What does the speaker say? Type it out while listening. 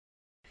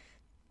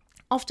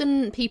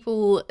often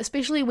people,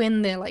 especially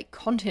when they're like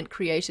content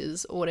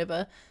creators or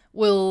whatever,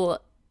 will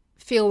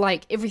feel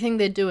like everything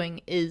they're doing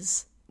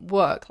is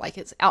work, like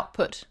it's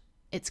output,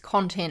 it's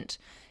content,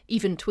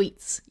 even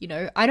tweets, you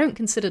know. I don't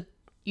consider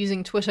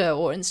using Twitter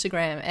or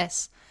Instagram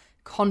as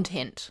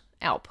content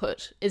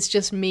output. It's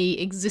just me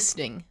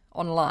existing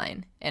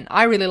online, and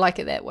I really like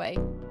it that way.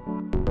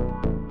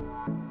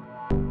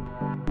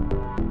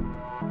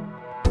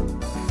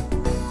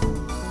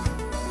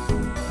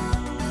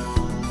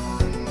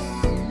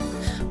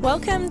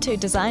 Welcome to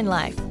Design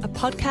Life, a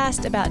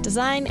podcast about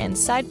design and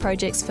side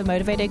projects for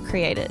motivated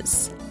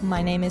creators.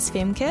 My name is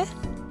Femke.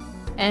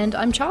 And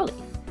I'm Charlie.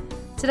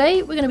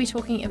 Today we're going to be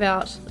talking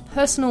about the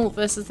personal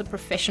versus the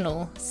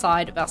professional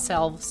side of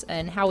ourselves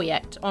and how we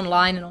act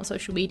online and on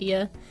social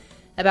media,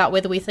 about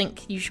whether we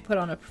think you should put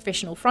on a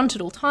professional front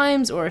at all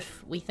times, or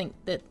if we think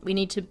that we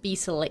need to be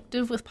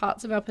selective with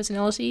parts of our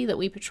personality that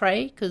we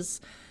portray, because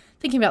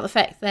thinking about the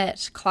fact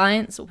that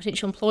clients or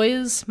potential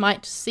employers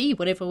might see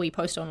whatever we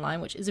post online,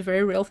 which is a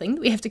very real thing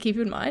that we have to keep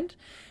in mind.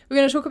 We're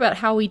going to talk about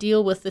how we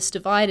deal with this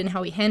divide and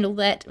how we handle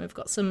that, and we've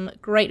got some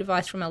great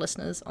advice from our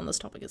listeners on this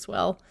topic as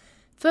well.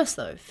 First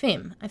though,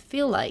 Fem, I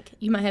feel like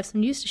you might have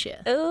some news to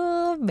share.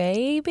 Oh,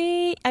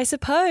 maybe. I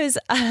suppose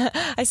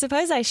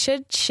I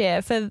should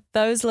share for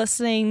those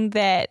listening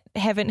that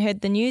haven't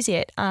heard the news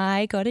yet.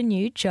 I got a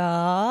new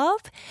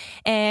job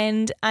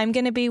and I'm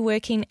going to be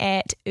working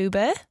at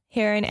Uber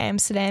here in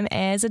Amsterdam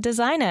as a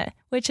designer,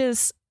 which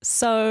is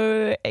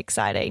so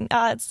exciting.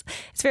 It's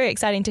very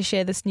exciting to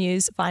share this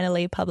news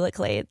finally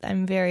publicly.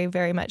 I'm very,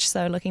 very much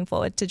so looking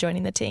forward to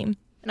joining the team.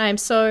 And I am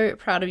so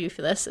proud of you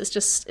for this.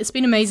 It's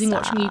been amazing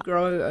watching you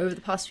grow over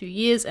the past few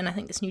years, and I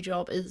think this new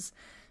job is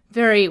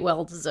very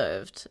well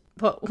deserved.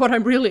 But what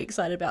I'm really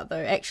excited about though,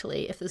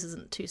 actually, if this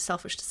isn't too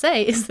selfish to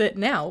say, is that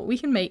now we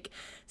can make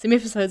some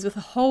episodes with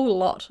a whole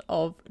lot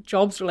of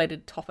jobs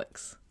related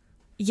topics.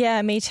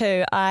 Yeah, me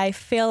too. I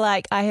feel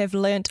like I have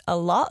learnt a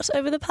lot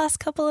over the past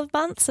couple of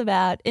months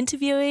about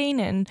interviewing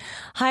and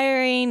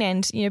hiring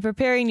and,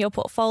 preparing your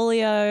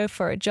portfolio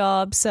for a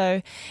job.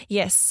 So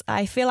yes,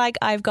 I feel like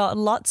I've got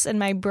lots in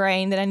my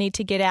brain that I need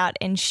to get out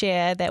and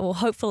share that will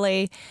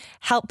hopefully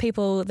help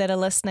people that are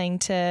listening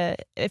to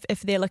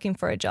if they're looking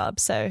for a job.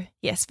 So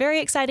yes, very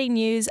exciting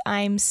news.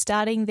 I'm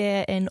starting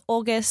there in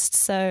August,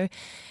 so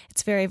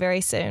it's very, very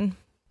soon.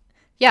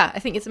 Yeah, I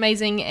think it's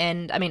amazing.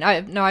 And I mean,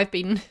 I've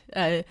been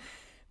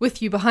with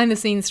you behind the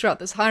scenes throughout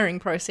this hiring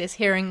process,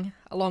 hearing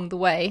along the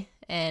way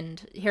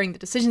and hearing the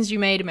decisions you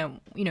made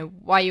about,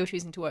 why you were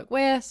choosing to work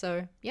where.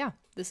 So yeah,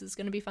 this is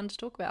going to be fun to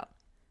talk about.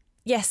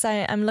 Yes,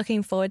 I'm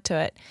looking forward to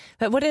it.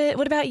 But what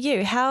about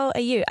you? How are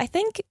you? I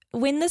think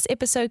when this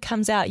episode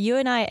comes out, you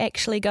and I are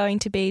actually going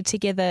to be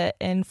together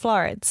in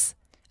Florence.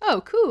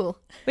 Oh, cool.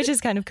 Which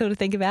is kind of cool to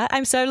think about.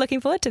 I'm so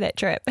looking forward to that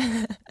trip.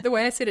 The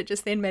way I said it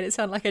just then made it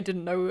sound like I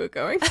didn't know we were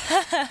going.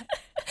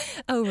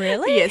 Oh,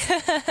 really? Yes.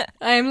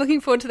 I am looking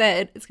forward to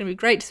that. It's going to be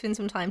great to spend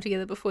some time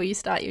together before you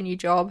start your new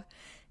job.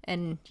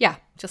 And yeah,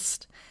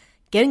 just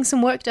getting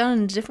some work done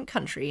in a different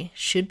country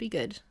should be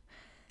good.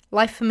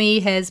 Life for me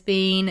has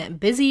been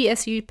busy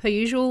as per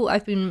usual.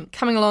 I've been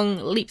coming along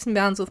leaps and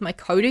bounds with my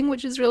coding,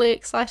 which is really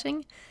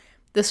exciting.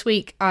 This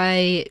week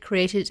I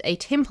created a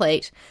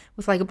template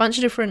with like a bunch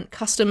of different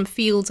custom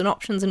fields and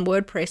options in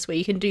WordPress where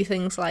you can do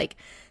things like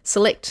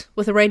select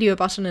with a radio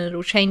button and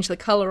it'll change the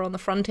color on the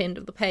front end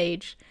of the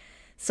page.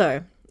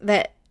 So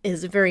that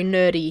is a very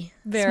nerdy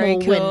small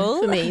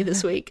win for me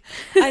this week.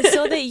 I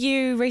saw that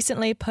you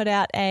recently put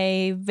out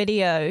a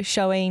video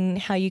showing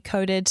how you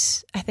coded,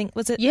 I think,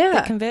 was it the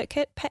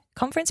ConvertKit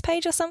conference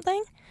page or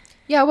something?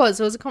 Yeah, it was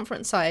a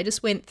conference site. I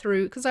just went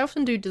through, because I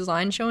often do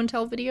design show and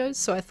tell videos,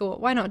 so I thought,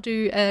 why not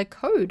do a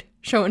code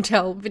show and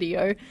tell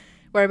video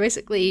where I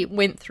basically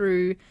went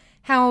through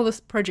how this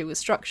project was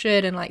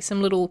structured and like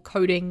some little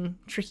coding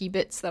tricky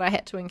bits that I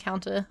had to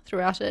encounter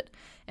throughout it.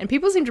 And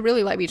people seem to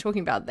really like me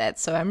talking about that,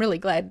 so I'm really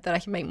glad that I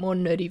can make more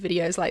nerdy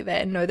videos like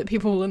that and know that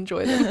people will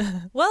enjoy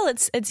them. Well,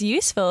 it's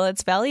useful,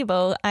 it's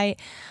valuable. I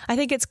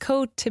think it's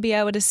cool to be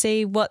able to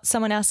see what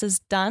someone else has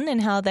done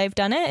and how they've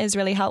done it is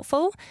really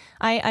helpful.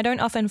 I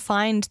don't often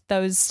find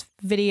those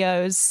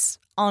videos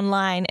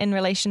online in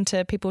relation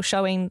to people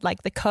showing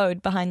like the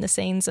code behind the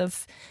scenes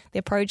of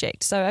their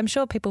project. So I'm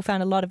sure people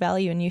found a lot of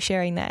value in you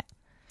sharing that.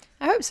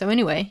 I hope so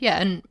anyway, yeah,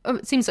 and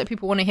it seems like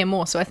people want to hear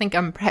more, so I think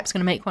I'm perhaps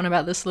going to make one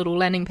about this little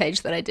landing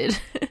page that I did.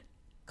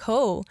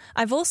 Cool.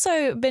 I've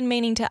also been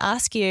meaning to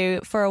ask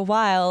you for a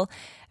while,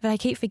 but I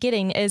keep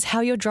forgetting, is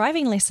how your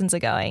driving lessons are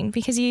going,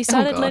 because you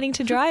started learning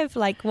to drive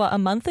a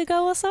month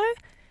ago or so?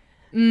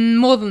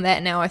 More than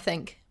that now, I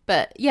think.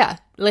 But yeah,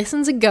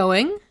 lessons are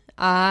going.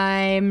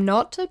 I'm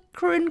not an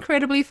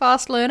incredibly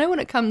fast learner when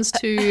it comes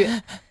to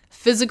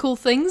physical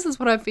things, is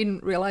what I've been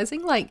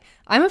realizing. Like,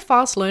 I'm a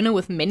fast learner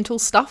with mental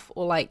stuff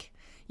or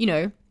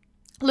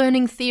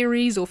learning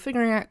theories or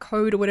figuring out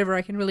code or whatever.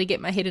 I can really get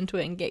my head into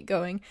it and get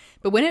going.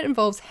 But when it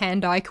involves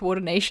hand-eye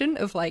coordination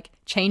of like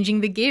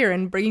changing the gear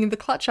and bringing the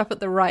clutch up at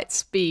the right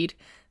speed,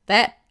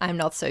 that I'm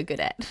not so good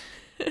at.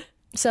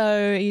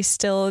 So you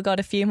still got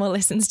a few more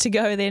lessons to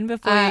go then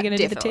before you're going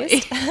to do the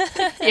test?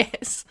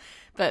 Yes.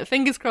 But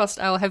fingers crossed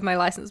I'll have my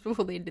license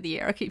before the end of the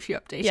year. I'll keep you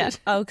updated. Yeah.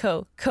 Oh,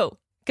 cool.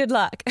 Good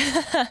luck.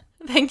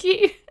 Thank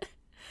you.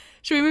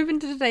 Should we move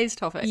into today's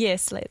topic?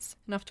 Yes, let's.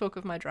 Enough talk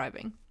of my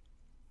driving.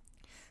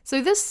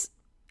 So this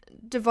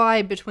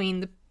divide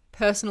between the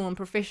personal and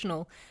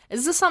professional,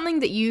 is this something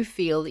that you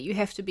feel that you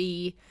have to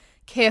be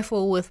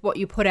careful with what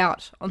you put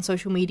out on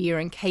social media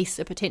in case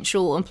a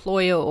potential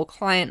employer or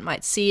client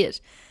might see it?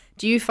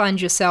 Do you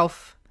find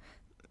yourself,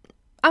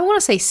 I want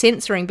to say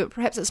censoring, but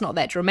perhaps it's not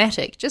that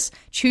dramatic, just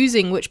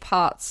choosing which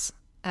parts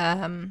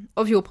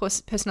of your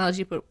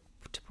personality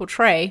to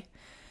portray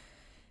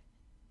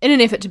in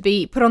an effort to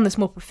be put on this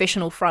more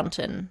professional front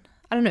and,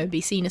 I don't know,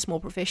 be seen as more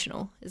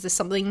professional? Is this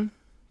something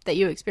that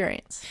you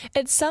experience?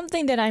 It's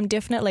something that I'm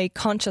definitely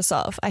conscious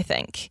of, I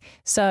think.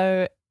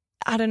 So,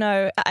 I don't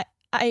know,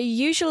 I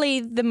usually,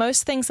 the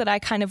most things that I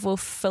kind of will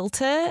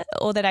filter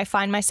or that I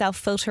find myself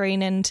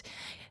filtering and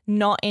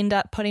not end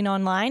up putting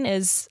online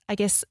is, I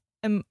guess,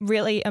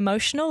 really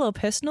emotional or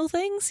personal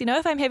things. You know,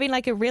 if I'm having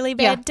like a really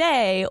bad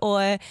day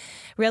or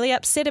really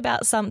upset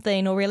about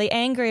something or really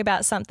angry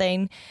about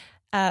something,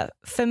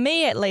 for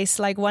me at least,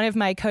 like one of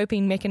my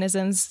coping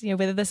mechanisms, you know,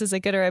 whether this is a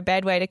good or a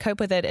bad way to cope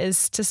with it,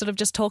 is to sort of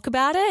just talk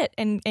about it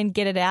and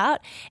get it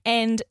out.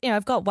 And, you know,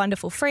 I've got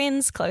wonderful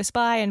friends close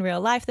by in real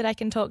life that I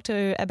can talk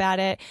to about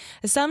it.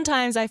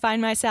 Sometimes I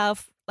find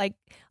myself like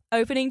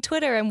opening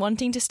Twitter and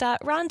wanting to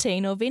start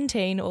ranting or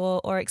venting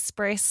or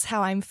express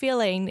how I'm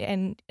feeling.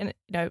 And, you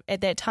know, at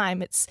that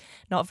time, it's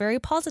not very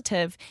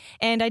positive.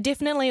 And I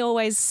definitely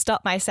always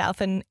stop myself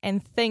and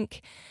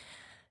think,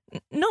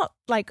 not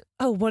like,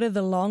 oh, what are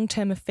the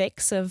long-term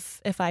effects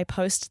of if I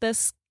post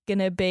this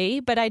gonna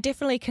be? But I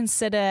definitely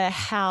consider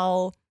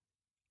how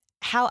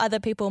other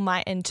people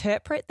might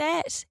interpret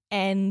that.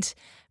 And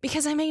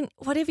because, I mean,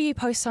 whatever you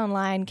post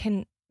online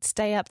can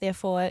stay up there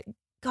for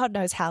God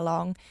knows how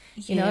long,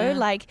 you know,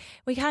 like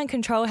we can't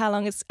control how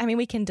long it's, I mean,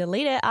 we can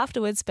delete it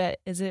afterwards, but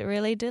is it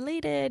really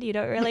deleted? You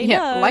don't really know.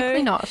 Yeah,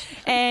 likely not.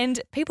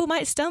 And people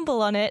might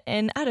stumble on it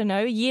in, I don't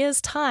know, years'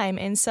 time.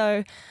 And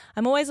so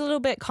I'm always a little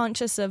bit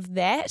conscious of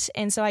that.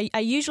 And so I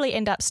usually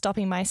end up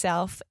stopping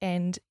myself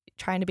and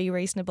trying to be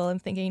reasonable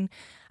and thinking,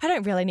 I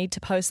don't really need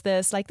to post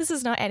this. Like, this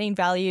is not adding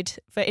value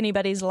for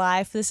anybody's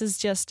life. This is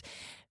just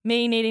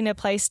me needing a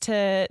place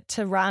to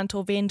rant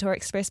or vent or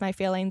express my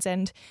feelings.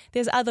 And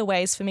there's other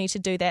ways for me to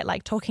do that,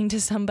 like talking to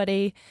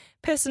somebody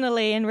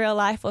personally in real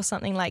life or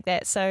something like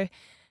that. So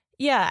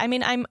yeah, I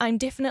mean, I'm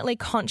definitely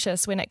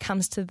conscious when it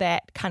comes to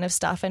that kind of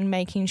stuff and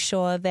making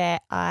sure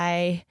that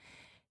I,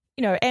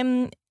 you know,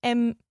 am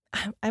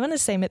I want to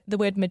say the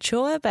word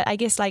mature, but I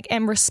guess like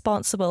am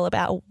responsible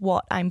about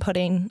what I'm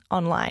putting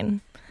online.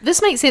 This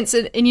makes sense.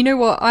 And you know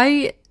what?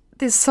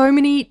 There's so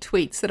many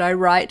tweets that I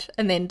write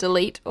and then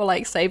delete or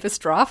like save as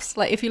drafts.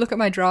 Like if you look at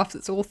my drafts,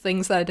 it's all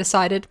things that I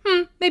decided,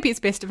 maybe it's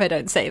best if I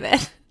don't say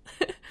that.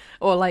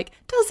 Or like,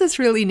 does this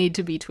really need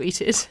to be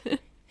tweeted?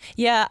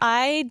 Yeah,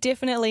 I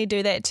definitely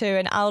do that too.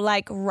 And I'll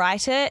like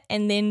write it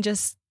and then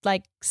just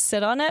like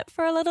sit on it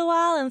for a little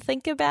while and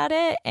think about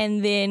it.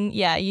 And then,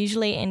 yeah,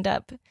 usually end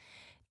up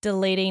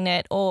deleting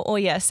it or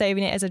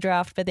saving it as a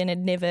draft, but then it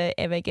never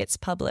ever gets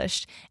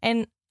published.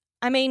 And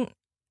I mean,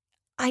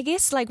 I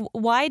guess, like,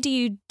 why do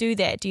you do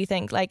that, do you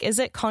think? Like, is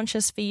it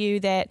conscious for you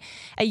that,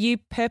 are you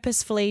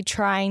purposefully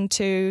trying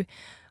to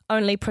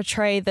only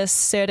portray this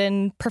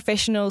certain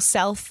professional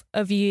self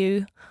of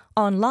you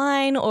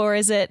online? Or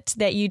is it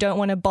that you don't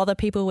want to bother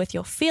people with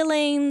your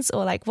feelings?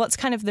 Or, like, what's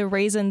kind of the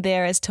reason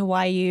there as to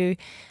why you,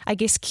 I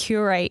guess,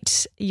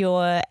 curate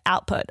your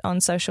output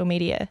on social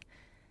media?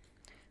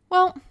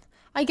 Well,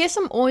 I guess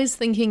I'm always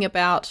thinking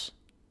about,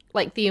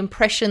 like, the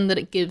impression that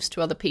it gives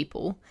to other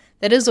people.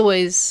 That is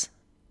always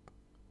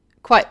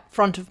quite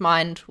front of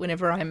mind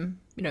whenever I'm,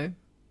 you know,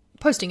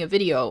 posting a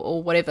video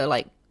or whatever.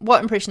 Like, what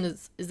impression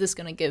is this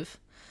going to give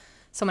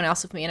someone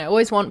else of me? And I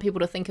always want people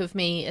to think of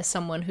me as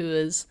someone who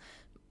is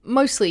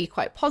mostly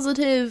quite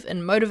positive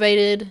and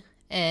motivated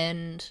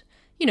and,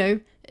 you know,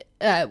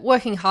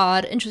 working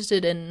hard,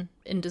 interested in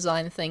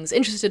design things,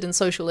 interested in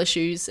social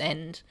issues,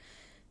 and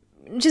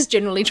just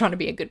generally trying to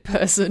be a good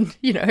person,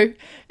 you know.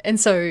 And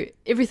so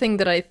everything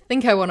that I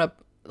think I want to,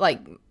 like,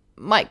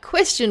 might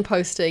question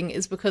posting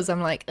is because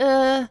I'm like,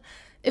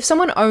 if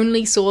someone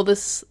only saw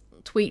this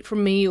tweet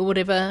from me or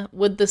whatever,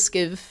 would this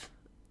give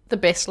the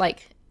best,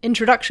 like,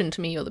 introduction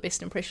to me or the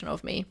best impression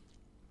of me?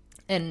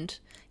 And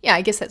yeah,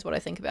 I guess that's what I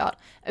think about.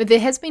 There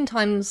has been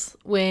times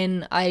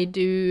when I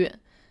do,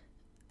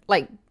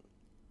 like,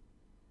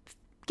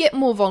 get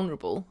more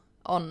vulnerable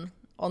on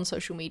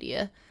social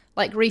media.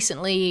 Like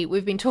recently,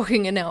 we've been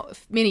talking in our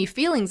many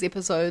feelings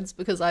episodes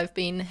because I've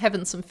been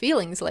having some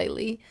feelings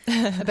lately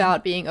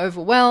about being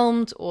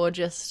overwhelmed or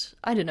just,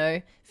 I don't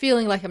know,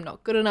 feeling like I'm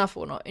not good enough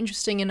or not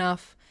interesting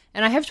enough.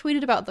 And I have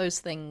tweeted about those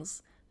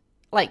things,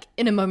 like,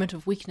 in a moment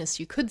of weakness,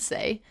 you could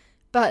say.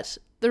 But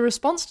the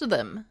response to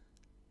them,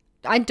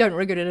 I don't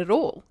regret it at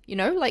all. You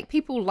know, like,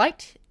 people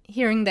liked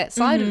hearing that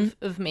side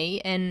of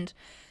me and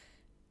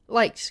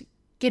liked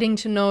getting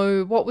to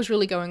know what was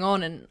really going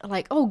on, and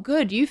like, oh,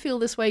 good, you feel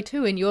this way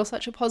too, and you're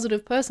such a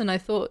positive person. I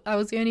thought I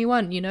was the only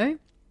one, you know?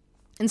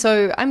 And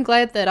so I'm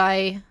glad that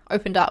I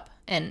opened up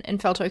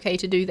and felt okay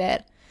to do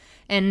that.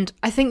 And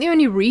I think the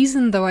only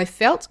reason, though, I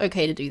felt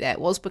okay to do that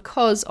was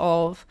because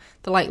of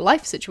the like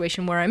life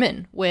situation where I'm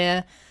in,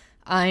 where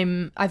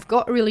I've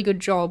got a really good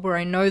job where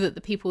I know that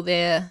the people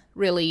there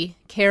really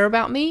care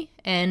about me,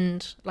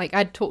 and like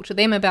I'd talk to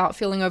them about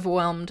feeling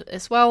overwhelmed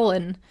as well,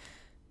 and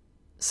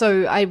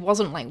so I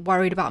wasn't like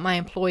worried about my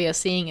employer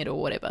seeing it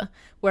or whatever.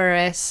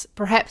 Whereas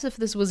perhaps if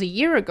this was a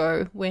year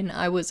ago when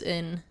I was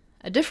in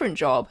a different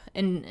job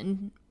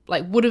and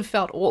like would have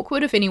felt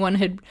awkward if anyone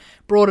had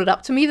brought it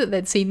up to me that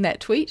they'd seen that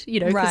tweet, you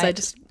know, because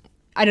Right.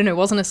 I don't know,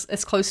 wasn't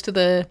as close to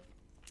the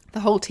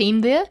whole team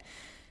there.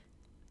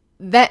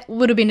 That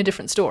would have been a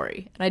different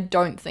story, and I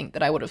don't think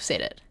that I would have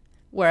said it.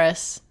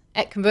 Whereas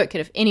at ConvertKit,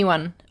 if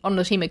anyone on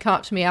the team had come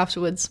up to me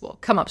afterwards, well,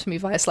 come up to me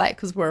via Slack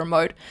because we're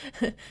remote,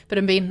 but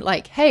had been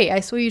like, hey,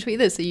 I saw you tweet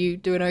this, are you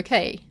doing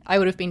okay? I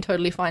would have been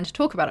totally fine to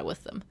talk about it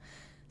with them.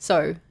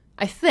 So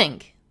I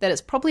think that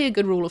it's probably a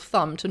good rule of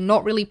thumb to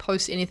not really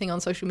post anything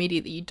on social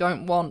media that you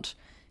don't want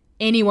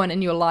anyone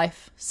in your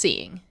life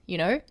seeing, you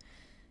know?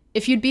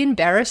 If you'd be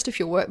embarrassed if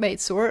your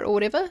workmates saw it or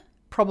whatever,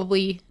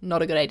 probably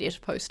not a good idea to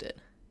post it.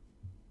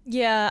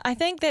 Yeah, I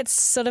think that's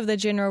sort of the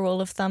general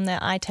rule of thumb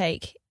that I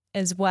take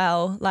as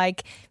well.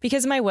 Like,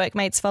 because my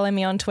workmates follow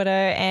me on Twitter,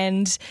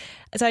 and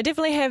so I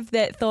definitely have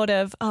that thought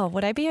of, oh,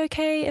 would I be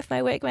okay if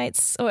my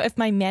workmates, or if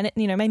my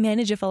my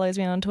manager follows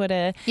me on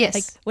Twitter? Yes.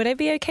 Like, would I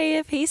be okay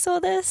if he saw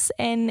this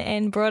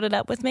and brought it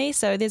up with me?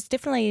 So there's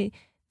definitely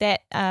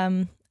that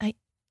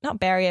not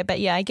barrier,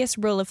 but yeah, I guess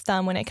rule of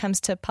thumb when it comes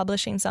to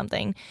publishing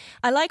something.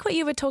 I like what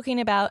you were talking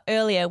about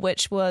earlier,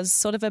 which was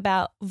sort of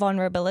about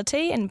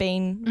vulnerability and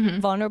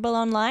being vulnerable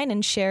online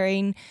and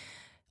sharing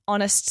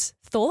honest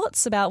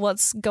thoughts about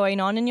what's going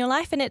on in your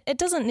life. And it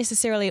doesn't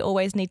necessarily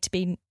always need to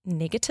be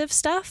negative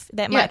stuff.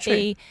 That might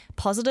be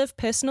positive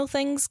personal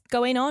things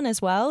going on as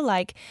well.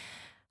 Like,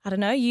 I don't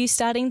know, you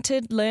starting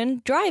to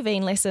learn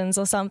driving lessons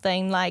or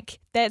something. Like,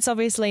 that's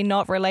obviously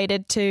not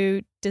related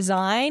to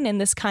design and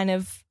this kind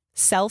of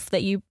self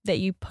that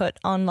you put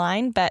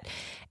online, but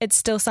it's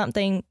still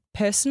something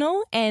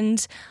personal.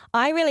 And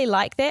I really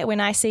like that when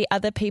I see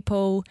other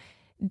people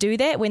do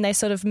that, when they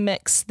sort of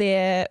mix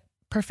their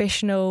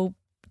professional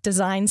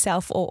design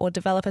self or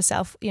developer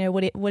self, you know,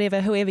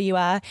 whatever, whoever you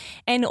are,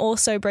 and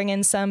also bring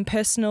in some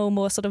personal,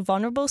 more sort of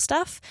vulnerable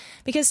stuff.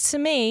 Because to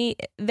me,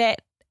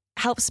 that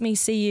helps me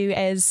see you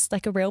as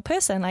like a real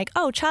person. Like,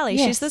 oh, Charlie,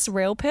 Yes. she's this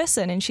real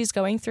person and she's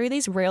going through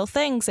these real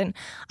things, and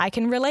I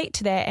can relate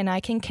to that and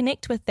I can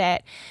connect with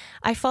that.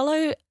 I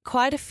follow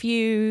quite a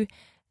few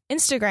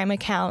Instagram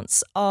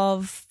accounts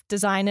of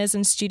designers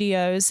and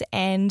studios,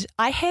 and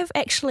I have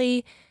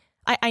actually,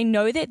 I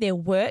know that their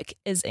work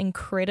is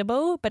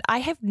incredible, but I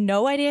have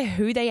no idea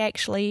who they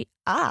actually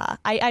are.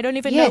 I don't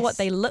even know what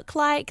they look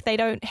like. They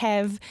don't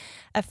have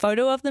a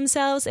photo of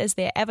themselves as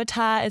their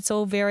avatar. It's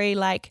all very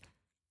like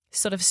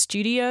sort of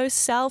studio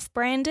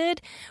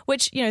self-branded,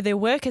 which, you know, their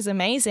work is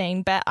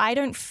amazing, but I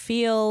don't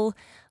feel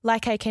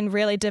like I can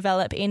really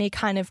develop any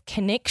kind of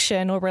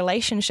connection or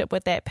relationship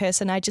with that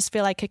person. I just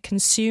feel like a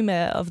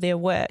consumer of their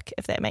work,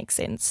 if that makes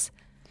sense.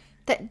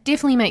 That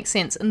definitely makes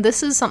sense. And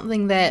this is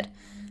something that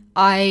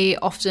I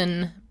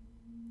often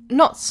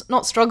not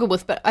struggle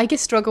with, but I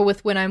guess struggle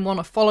with when I want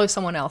to follow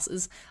someone else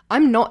is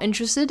I'm not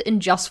interested in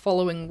just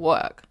following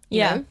work.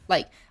 You know?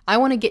 Like, I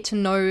want to get to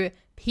know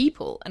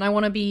people, and I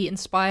want to be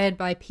inspired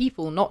by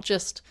people, not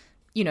just,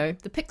 you know,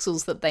 the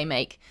pixels that they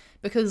make,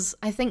 because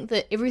I think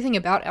that everything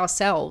about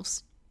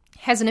ourselves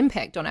has an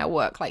impact on our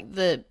work. Like,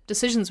 the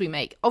decisions we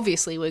make,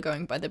 obviously we're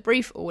going by the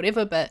brief or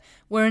whatever, but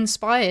we're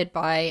inspired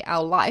by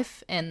our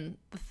life and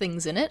the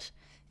things in it.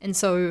 And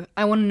so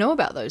I want to know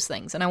about those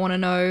things, and I want to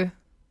know,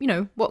 you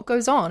know, what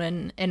goes on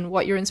and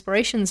what your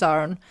inspirations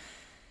are, and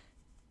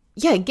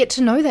yeah, get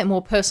to know that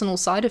more personal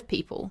side of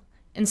people.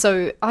 And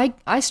so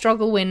I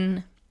struggle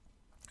when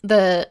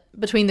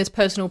between this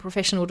personal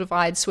professional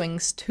divide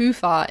swings too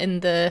far in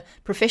the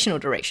professional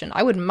direction.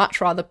 I would much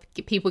rather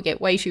people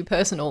get way too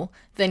personal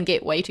than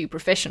get way too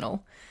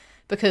professional,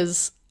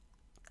 because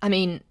I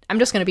mean, I'm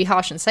just going to be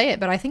harsh and say it,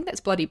 but I think that's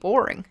bloody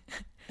boring.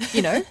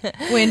 You know,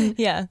 when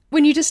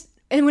you just,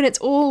 and when it's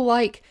all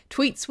like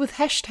tweets with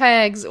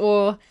hashtags,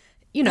 or,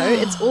 you know,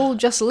 it's all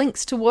just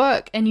links to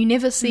work, and you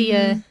never see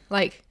a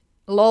like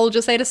lol,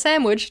 just ate a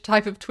sandwich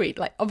type of tweet.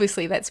 Like,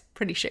 obviously that's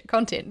pretty shit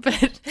content,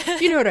 but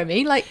you know what I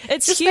mean? Like,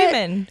 it's just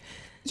human.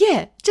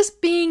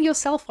 Just being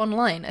yourself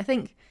online. I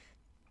think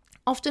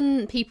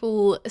often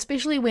people,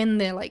 especially when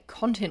they're like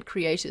content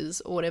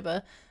creators or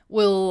whatever,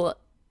 will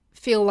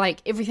feel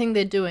like everything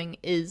they're doing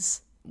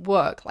is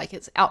work, like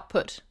it's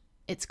output,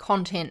 it's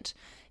content,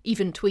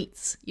 even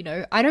tweets, you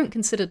know. I don't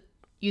consider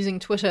using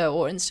Twitter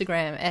or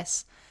Instagram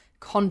as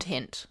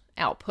content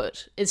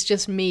output. It's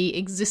just me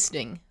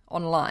existing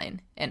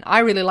online, and I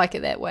really like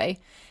it that way.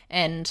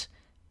 And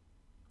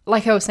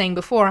like I was saying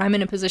before, I'm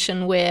in a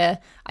position where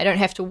I don't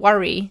have to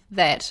worry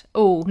that,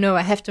 oh, no,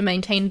 I have to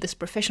maintain this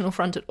professional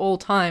front at all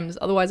times,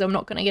 otherwise I'm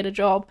not going to get a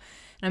job.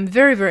 And I'm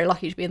very, very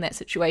lucky to be in that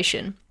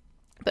situation.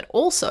 But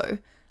also,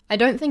 I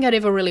don't think I'd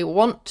ever really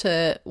want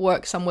to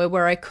work somewhere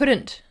where I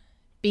couldn't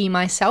be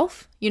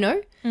myself,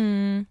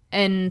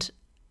 And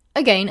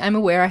again, I'm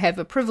aware I have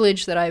a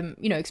privilege that I'm,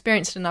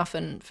 experienced enough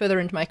and further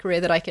into my career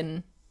that I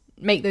can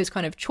make those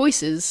kind of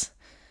choices.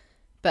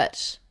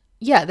 But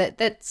yeah,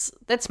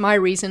 that's my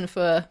reason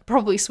for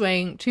probably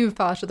swaying too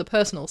far to the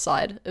personal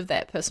side of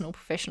that personal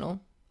professional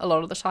a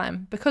lot of the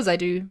time, because I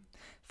do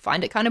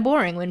find it kind of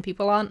boring when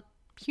people aren't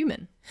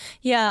human.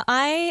 Yeah,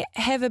 I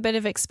have a bit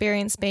of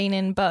experience being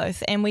in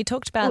both, and we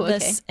talked about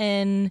this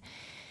in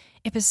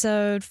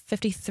episode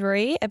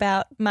 53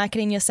 about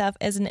marketing yourself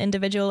as an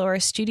individual or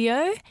a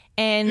studio.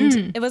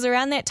 And it was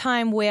around that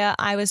time where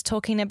I was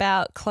talking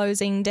about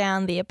closing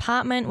down the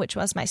apartment, which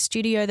was my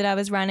studio that I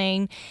was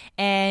running.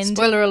 And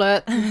spoiler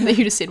alert, that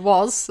you just said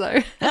was,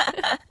 so.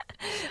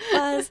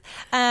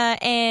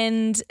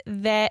 And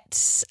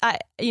that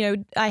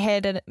I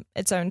had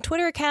its own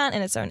Twitter account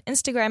and its own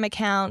Instagram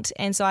account,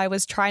 and so I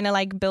was trying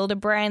to build a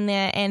brand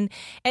there. And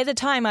at the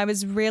time, I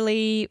was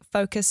really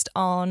focused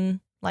on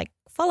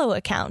follow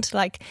account.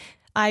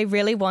 I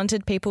really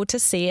wanted people to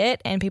see it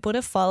and people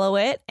to follow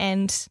it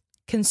and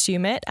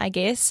consume it, I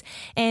guess.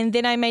 And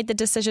then I made the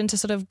decision to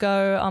sort of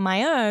go on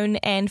my own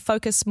and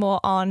focus more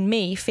on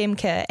me,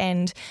 Femke,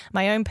 and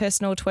my own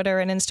personal Twitter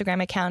and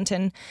Instagram account,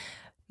 and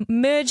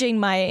merging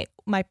my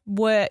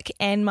work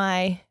and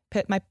my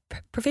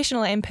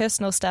professional and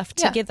personal stuff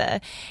together.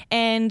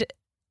 And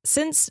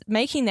since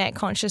making that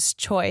conscious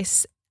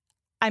choice,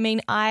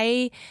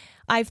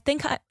 I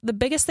think the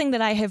biggest thing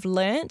that I have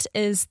learnt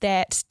is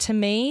that, to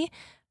me,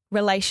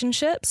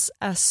 relationships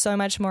are so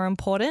much more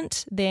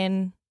important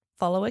than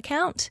follow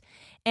account.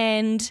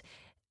 And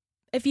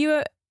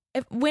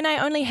when I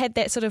only had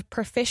that sort of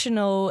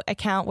professional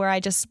account where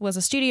I just was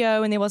a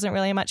studio and there wasn't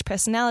really much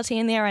personality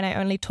in there and I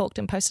only talked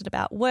and posted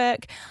about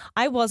work,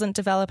 I wasn't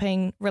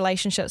developing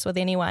relationships with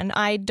anyone.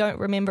 I don't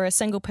remember a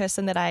single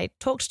person that I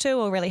talked to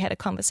or really had a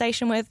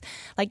conversation with.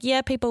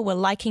 People were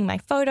liking my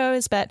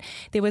photos, but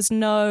there was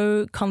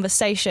no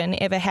conversation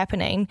ever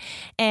happening.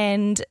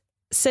 And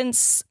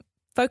since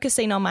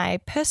focusing on my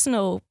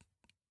personal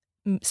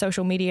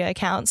social media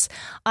accounts,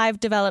 I've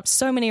developed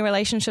so many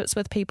relationships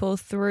with people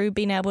through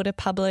being able to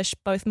publish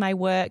both my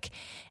work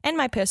and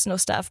my personal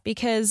stuff,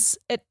 because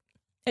it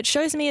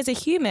shows me as a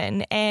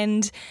human,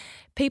 and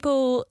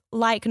people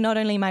like not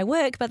only my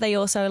work, but they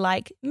also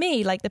like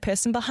me, like the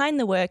person behind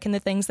the work and the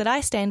things that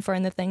I stand for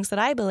and the things that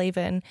I believe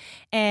in.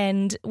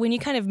 And when you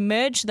kind of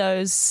merge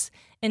those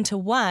into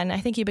one, I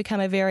think you become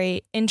a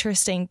very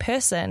interesting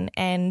person,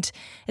 and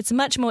it's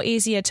much more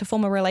easier to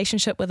form a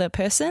relationship with a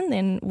person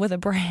than with a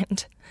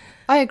brand.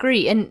 I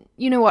agree. And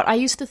you know what? I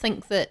used to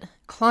think that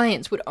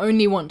clients would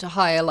only want to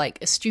hire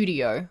a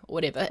studio or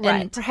whatever.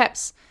 Right. And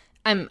perhaps,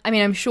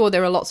 I'm sure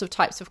there are lots of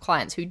types of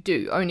clients who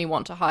do only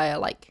want to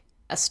hire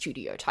a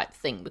studio type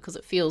thing because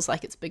it feels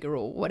like it's bigger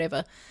or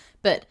whatever.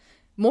 But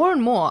more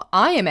and more,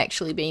 I am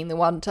actually being the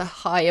one to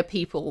hire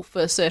people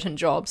for certain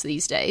jobs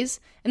these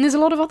days. And there's a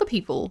lot of other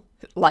people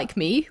like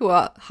me who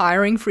are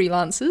hiring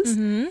freelancers.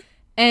 Mm-hmm.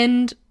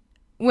 And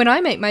when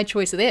I make my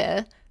choice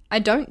there, I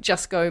don't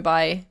just go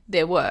by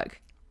their work.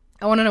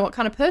 I want to know what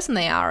kind of person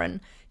they are.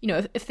 And,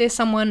 if there's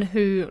someone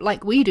who,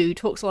 like we do,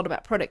 talks a lot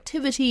about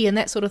productivity and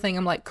that sort of thing,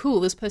 I'm like,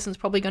 cool, this person's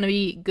probably going to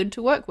be good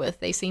to work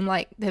with. They seem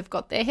like they've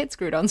got their head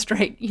screwed on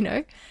straight,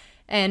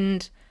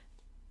 And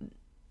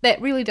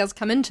that really does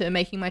come into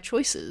making my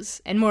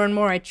choices. And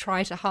more I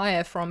try to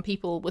hire from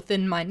people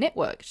within my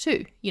network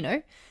too,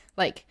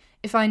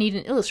 if I need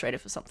an illustrator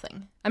for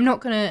something, I'm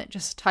not going to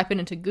just type it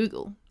into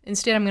Google.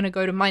 Instead, I'm going to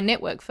go to my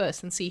network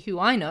first and see who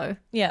I know,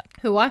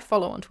 who I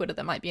follow on Twitter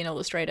that might be an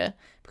illustrator.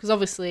 Because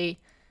obviously,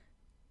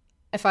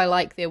 if I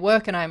like their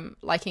work and I'm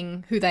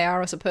liking who they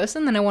are as a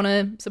person, then I want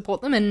to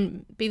support them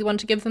and be the one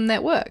to give them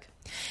that work.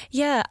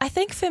 Yeah, I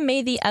think for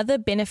me, the other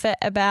benefit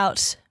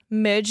about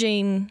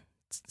merging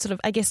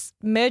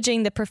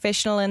the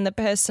professional and the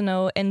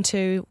personal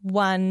into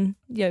one,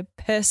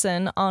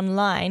 person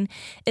online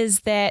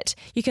is that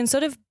you can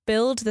sort of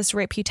build this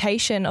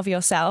reputation of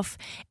yourself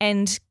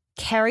and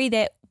carry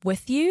that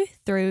with you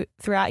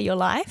throughout your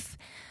life.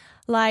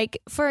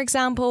 For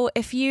example,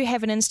 if you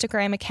have an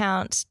Instagram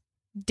account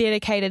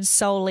dedicated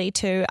solely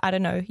to, I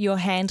don't know, your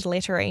hand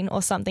lettering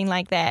or something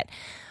like that,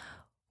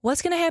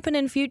 what's going to happen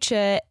in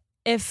future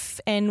if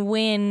and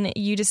when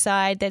you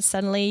decide that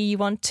suddenly you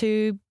want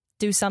to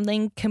do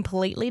something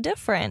completely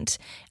different?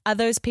 Are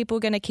those people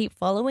going to keep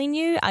following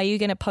you? Are you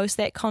going to post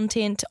that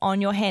content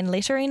on your hand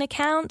lettering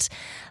account?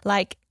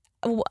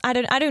 I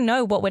don't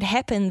know what would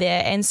happen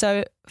there. And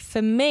so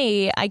for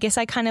me, I guess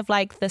I kind of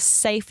like the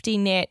safety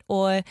net,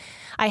 or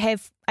I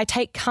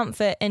take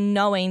comfort in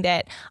knowing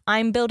that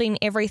I'm building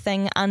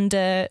everything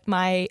under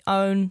my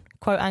own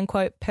quote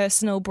unquote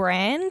personal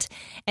brand,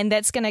 and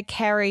that's going to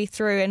carry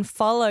through and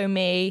follow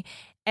me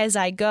as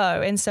I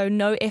go. And so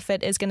no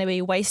effort is going to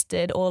be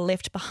wasted or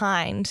left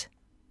behind.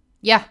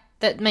 Yeah,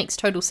 that makes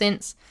total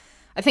sense.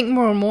 I think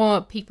more and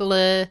more people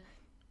are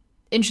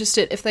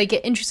interested, if they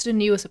get interested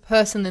in you as a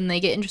person, then they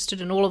get interested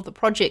in all of the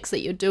projects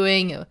that you're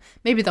doing, or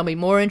maybe they'll be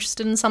more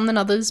interested in some than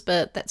others,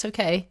 but that's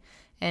okay.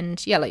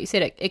 And yeah, like you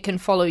said, it can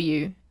follow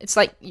you. It's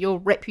like your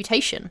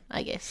reputation,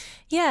 I guess.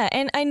 Yeah,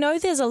 and I know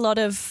there's a lot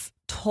of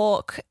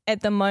talk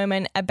at the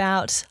moment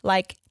about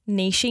like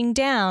niching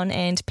down,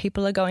 and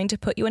people are going to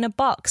put you in a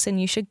box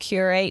and you should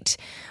curate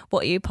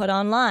what you put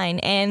online.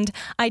 And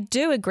I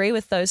do agree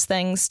with those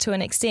things to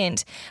an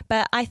extent,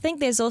 but I think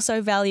there's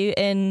also value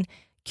in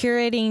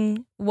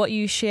curating what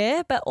you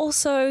share, but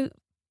also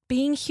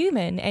being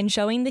human and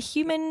showing the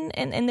human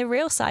and the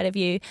real side of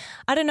you.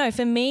 I don't know,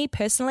 for me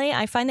personally,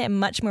 I find that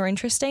much more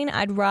interesting.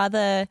 I'd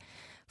rather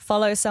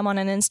follow someone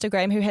on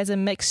Instagram who has a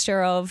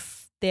mixture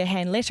of their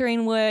hand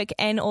lettering work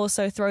and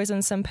also throws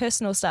in some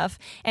personal stuff.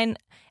 And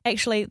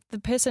actually, the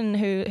person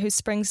who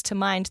springs to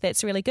mind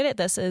that's really good at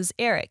this is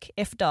Eric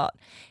F.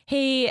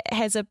 He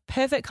has a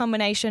perfect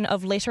combination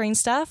of lettering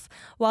stuff,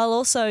 while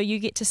also you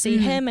get to see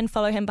him and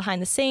follow him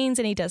behind the scenes,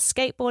 and he does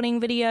skateboarding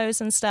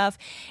videos and stuff.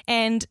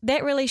 And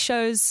that really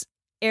shows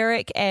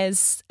Eric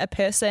as a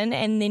person,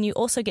 and then you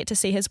also get to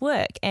see his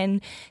work.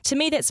 And to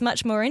me, that's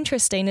much more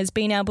interesting, is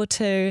being able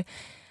to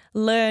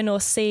learn or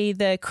see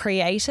the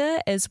creator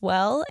as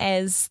well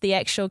as the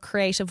actual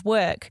creative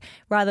work,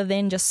 rather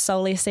than just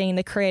solely seeing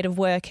the creative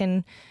work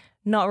and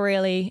not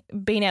really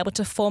being able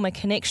to form a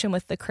connection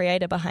with the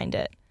creator behind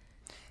it.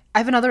 I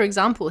have another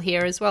example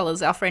here as well,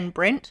 as our friend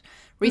Brent.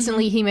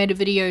 Recently he made a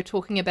video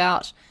talking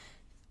about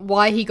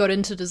why he got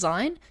into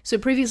design. So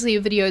previously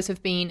videos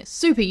have been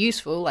super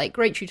useful, like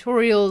great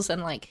tutorials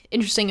and like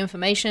interesting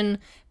information,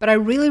 but I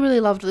really, really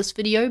loved this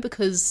video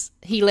because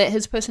he let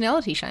his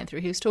personality shine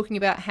through. He was talking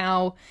about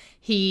how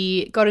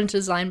he got into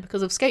design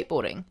because of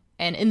skateboarding,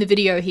 and in the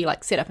video he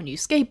like set up a new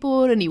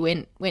skateboard and he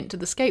went to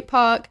the skate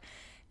park,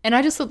 and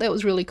I just thought that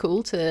was really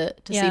cool to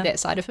see that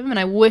side of him, and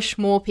I wish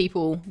more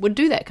people would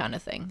do that kind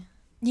of thing.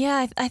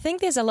 Yeah, I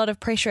think there's a lot of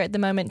pressure at the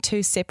moment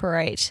to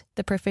separate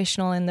the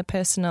professional and the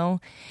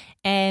personal.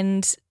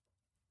 And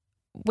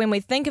when we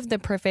think of the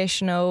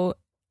professional,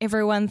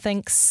 everyone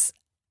thinks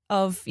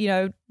of,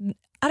 I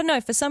don't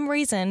know, for some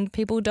reason,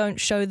 people don't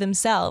show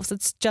themselves.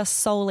 It's just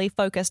solely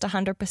focused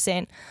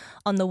 100%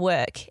 on the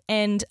work.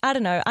 And I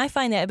don't know, I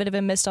find that a bit of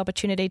a missed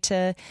opportunity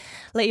to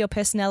let your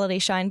personality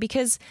shine,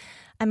 because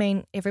I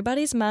mean,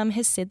 everybody's mum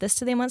has said this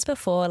to them once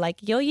before, like,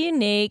 you're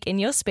unique and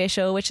you're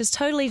special, which is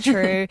totally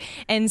true.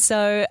 And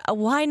so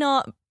why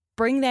not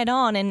bring that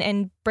on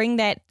and bring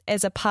that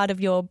as a part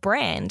of your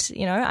brand?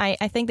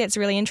 I think that's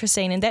really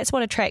interesting. And that's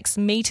what attracts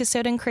me to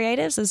certain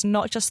creatives, is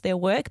not just their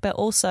work, but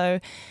also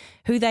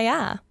who they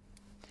are.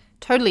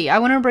 Totally. I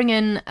want to bring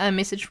in a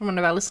message from one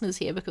of our listeners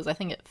here because I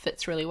think it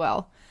fits really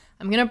well.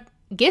 I'm going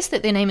to guess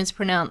that their name is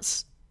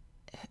pronounced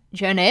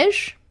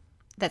Jernej.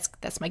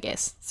 That's my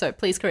guess. So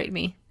please correct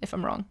me if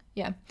I'm wrong.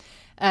 Yeah.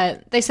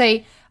 They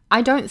say,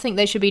 I don't think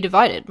they should be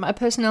divided. My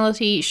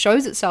personality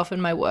shows itself in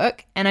my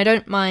work, and I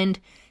don't mind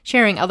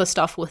sharing other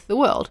stuff with the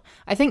world.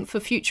 I think for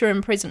future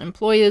and present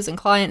employers and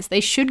clients, they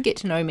should get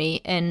to know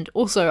me, and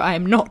also I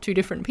am not two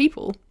different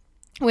people.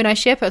 When I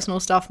share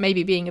personal stuff,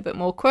 maybe being a bit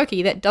more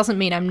quirky, that doesn't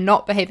mean I'm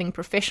not behaving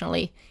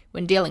professionally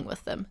when dealing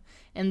with them.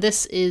 And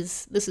this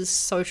is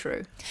so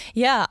true.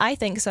 Yeah, I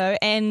think so.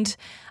 And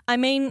I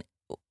mean,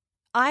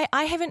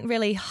 I haven't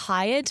really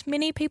hired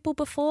many people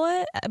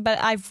before, but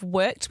I've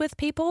worked with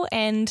people,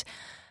 and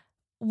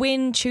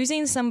when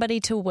choosing somebody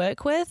to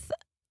work with,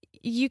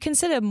 you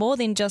consider more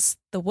than just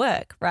the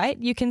work, right?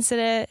 You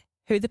consider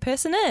who the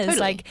person is. Totally.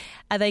 Like,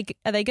 are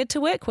they good to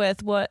work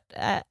with? What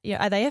are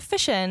they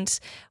efficient?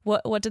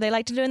 What do they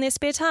like to do in their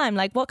spare time?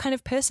 Like, what kind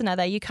of person are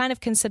they? You kind of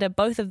consider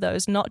both of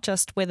those, not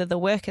just whether the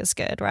work is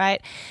good,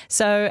 right?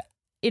 So,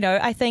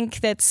 I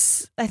think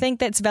that's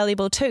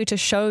valuable too, to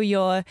show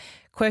your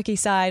quirky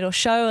side or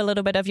show a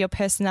little bit of your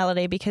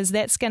personality, because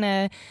that's going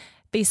to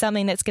be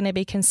something that's going to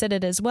be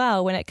considered as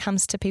well when it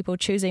comes to people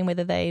choosing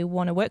whether they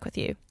want to work with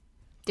you.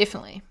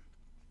 Definitely.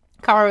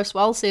 Caro as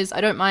well says, I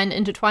don't mind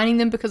intertwining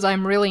them because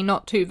I'm really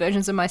not two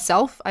versions of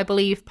myself. I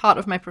believe part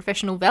of my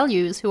professional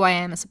value is who I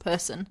am as a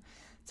person.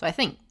 So I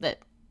think that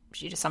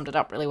she just summed it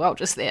up really well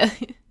just there.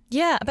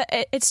 Yeah, but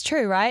it's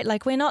true, right?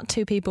 Like, we're not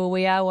two people,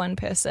 we are one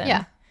person.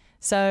 Yeah.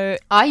 So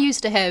I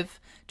used to have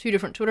 2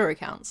 different Twitter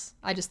accounts.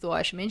 I just thought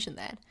I should mention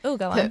that. Oh,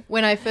 go on.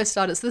 When I first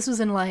started, so this was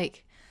in I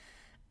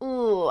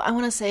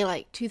want to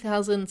say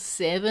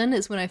 2007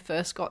 is when I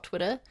first got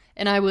Twitter.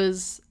 And I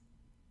was,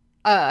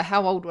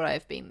 how old would I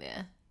have been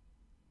there?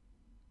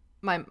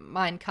 My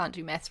mind can't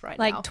do maths right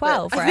now. Like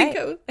 12, right?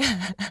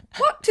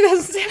 What?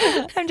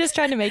 2007? I'm just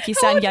trying to make you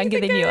sound younger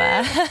than you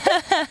are.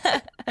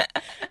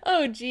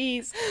 Oh,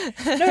 jeez.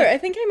 No, I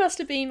think I must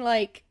have been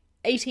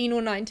 18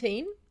 or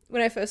 19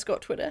 when I first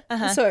got Twitter.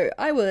 Uh-huh. So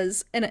I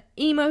was an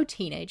emo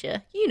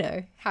teenager. You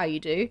know how you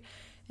do.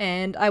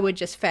 And I would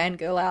just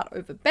fangirl out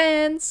over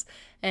bands.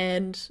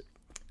 And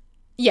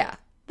yeah,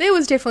 there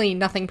was definitely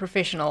nothing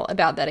professional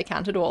about that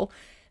account at all.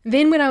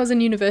 Then when I was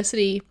in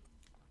university,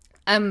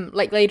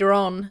 like later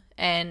on,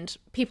 and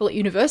people at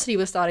university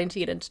were starting to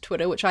get into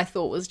Twitter, which I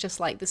thought was just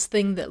like this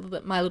thing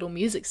that my little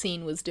music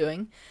scene was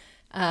doing.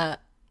 I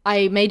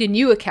made a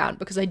new account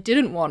because I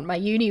didn't want my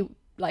uni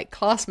like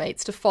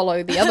classmates to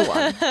follow the other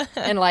one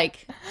and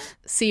like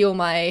see all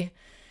my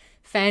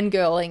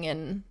fangirling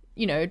and,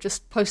 you know,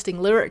 just posting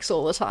lyrics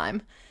all the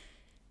time.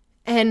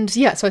 And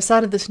yeah, so I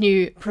started this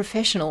new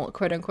professional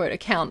quote unquote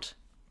account.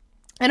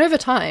 And over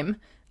time,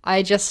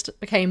 I just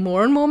became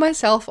more and more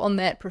myself on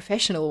that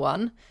professional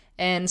one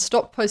and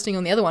stopped posting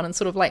on the other one and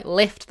sort of like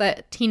left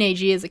that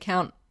teenage years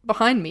account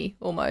behind me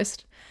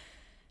almost.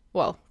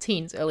 Well,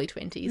 teens, early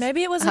 20s.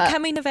 Maybe it was a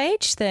coming of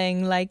age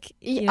thing, like,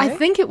 you know? I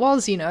think it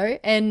was, you know,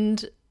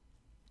 and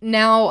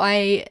now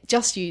I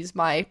just use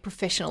my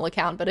professional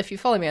account, but if you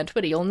follow me on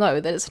Twitter, you'll know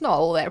that it's not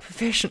all that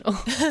professional.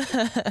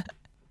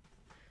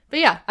 But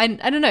yeah, I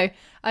don't know.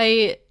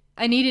 I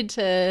needed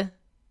to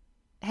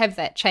have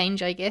that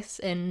change, I guess,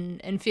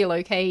 and feel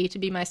okay to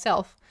be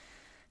myself.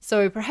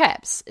 So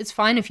perhaps it's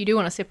fine if you do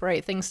want to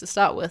separate things to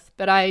start with,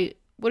 but I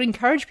would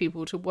encourage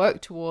people to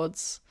work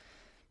towards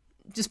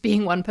just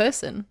being one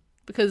person,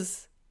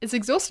 because it's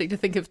exhausting to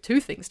think of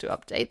two things to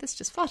update. That's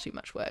just far too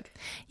much work.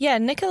 Yeah,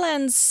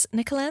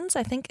 Nicolans,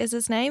 I think is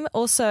his name,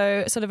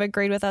 also sort of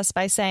agreed with us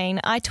by saying,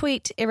 I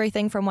tweet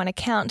everything from one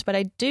account, but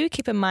I do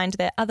keep in mind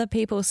that other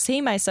people see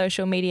my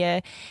social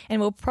media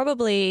and will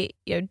probably,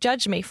 you know,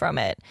 judge me from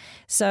it.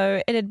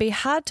 So it'd be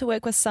hard to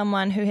work with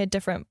someone who had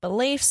different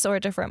beliefs or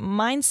a different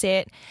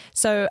mindset.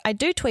 So I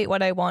do tweet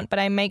what I want, but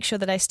I make sure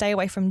that I stay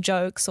away from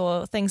jokes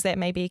or things that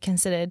may be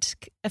considered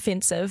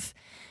offensive,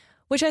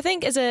 which I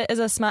think is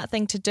a smart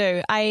thing to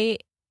do. I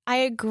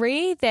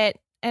agree that,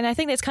 and I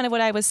think that's kind of what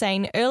I was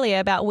saying earlier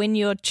about when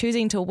you're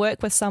choosing to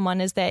work with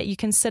someone, is that you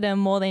consider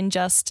more than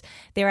just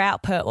their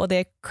output or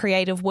their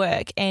creative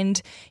work.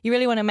 And you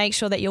really want to make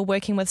sure that you're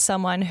working with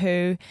someone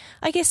who,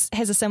 I guess,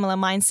 has a similar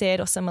mindset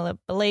or similar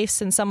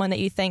beliefs, and someone that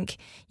you think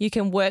you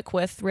can work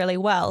with really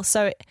well.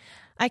 So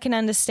I can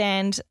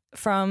understand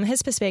from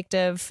his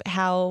perspective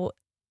how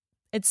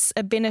it's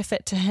a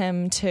benefit to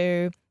him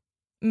to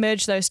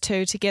merge those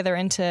two together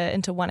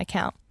into one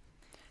account.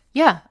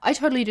 Yeah, I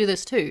totally do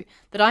this too.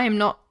 That I am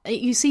not...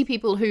 You see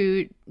people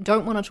who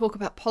don't want to talk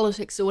about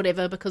politics or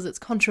whatever because it's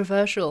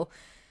controversial.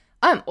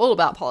 I'm all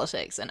about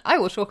politics, and I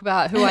will talk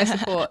about who I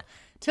support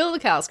till the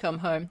cows come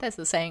home. That's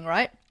the saying,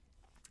 right?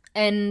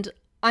 And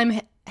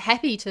I'm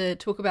happy to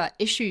talk about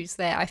issues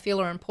that I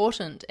feel are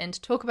important and to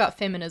talk about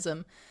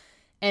feminism.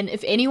 And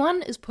if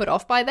anyone is put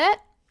off by that,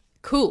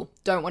 cool,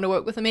 don't want to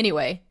work with them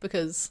anyway,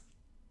 because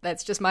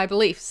that's just my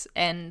beliefs,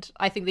 and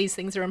I think these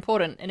things are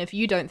important. And if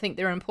you don't think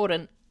they're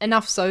important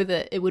enough so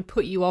that it would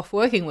put you off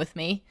working with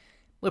me,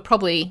 we're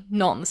probably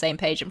not on the same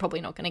page and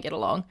probably not going to get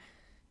along.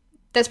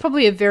 That's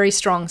probably a very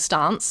strong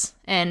stance,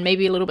 and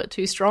maybe a little bit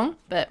too strong,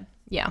 but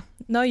yeah.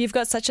 No, you've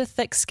got such a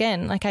thick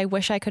skin. Like, I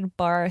wish I could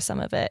borrow some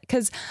of it.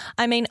 Because,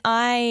 I mean,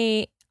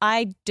 I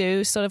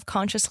do sort of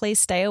consciously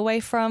stay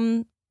away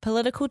from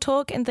political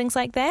talk and things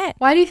like that.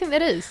 Why do you think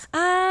that is?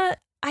 I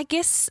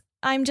guess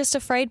I'm just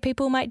afraid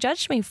people might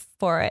judge me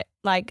for it.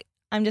 Like,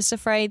 I'm just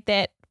afraid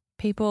that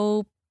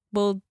people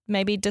will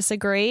maybe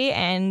disagree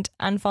and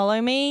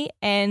unfollow me.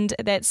 And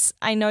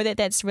I know that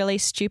that's really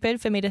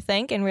stupid for me to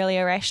think and really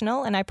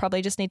irrational. And I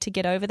probably just need to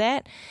get over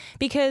that,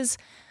 because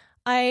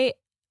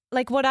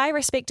what I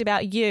respect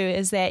about you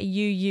is that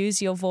you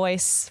use your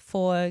voice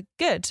for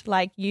good.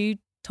 Like, you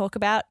talk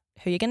about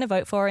who you're going to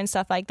vote for and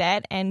stuff like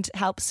that and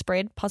help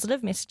spread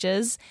positive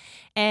messages.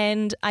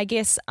 And I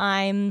guess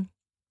I'm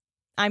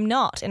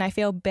not, and I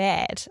feel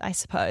bad, I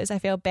suppose. I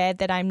feel bad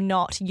that I'm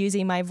not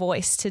using my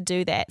voice to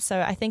do that. So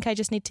I think I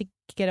just need to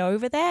get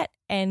over that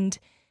and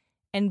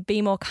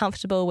be more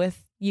comfortable with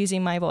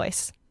using my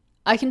voice.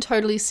 I can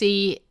totally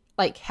see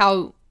like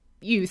how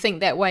you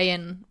think that way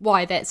and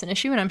why that's an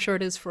issue, and I'm sure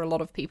it is for a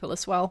lot of people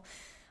as well.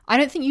 I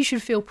don't think you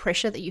should feel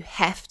pressure that you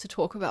have to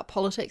talk about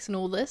politics and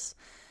all this,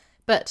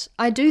 but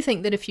I do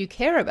think that if you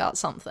care about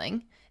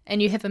something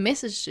and you have a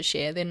message to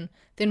share, then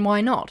why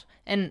not?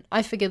 And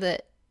I figure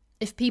that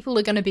if people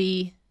are going to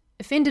be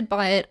offended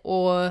by it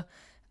or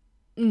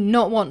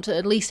not want to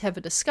at least have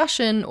a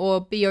discussion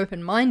or be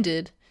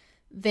open-minded,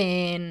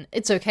 then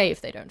it's okay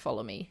if they don't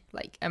follow me.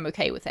 Like, I'm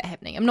okay with that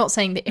happening. I'm not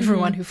saying that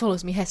everyone who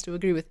follows me has to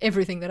agree with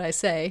everything that I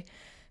say,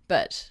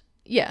 but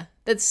yeah,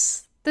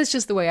 that's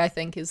just the way I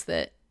think, is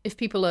that if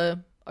people are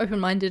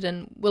open-minded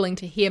and willing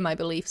to hear my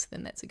beliefs,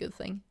 then that's a good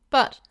thing.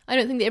 But I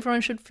don't think that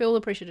everyone should feel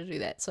the pressure to do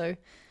that. So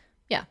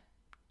yeah,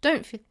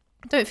 don't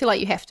feel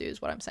like you have to,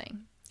 is what I'm saying.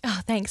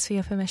 Oh, thanks for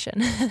your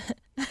permission.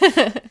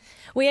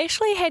 We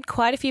actually had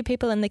quite a few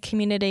people in the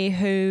community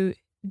who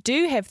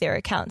do have their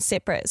accounts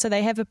separate. So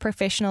they have a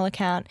professional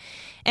account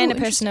and a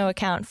personal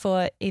account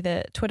for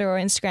either Twitter or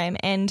Instagram.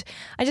 And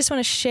I just want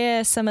to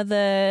share some of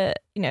the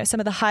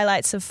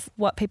highlights of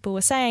what people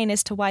were saying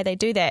as to why they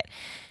do that.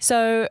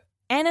 So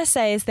Anna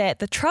says that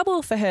the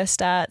trouble for her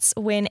starts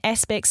when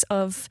aspects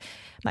of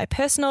my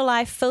personal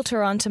life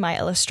filter onto my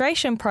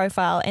illustration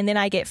profile, and then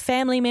I get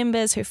family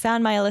members who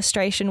found my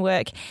illustration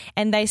work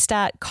and they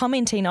start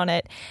commenting on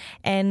it.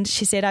 And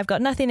she said, I've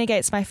got nothing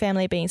against my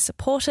family being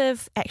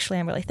supportive. Actually,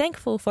 I'm really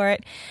thankful for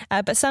it.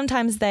 But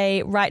sometimes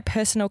they write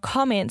personal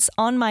comments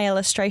on my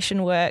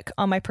illustration work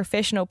on my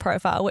professional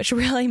profile, which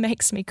really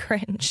makes me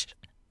cringe.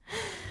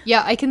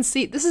 Yeah, I can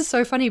see. This is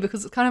so funny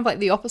because it's kind of like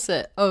the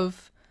opposite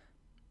of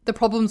the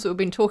problems that we've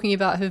been talking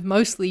about have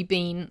mostly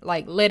been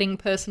like letting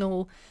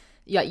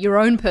your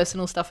own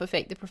personal stuff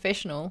affect the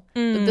professional.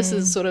 But this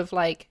is sort of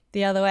like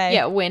the other way.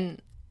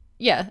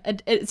 Yeah,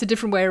 it's a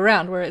different way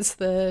around where it's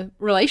the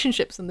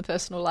relationships in the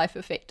personal life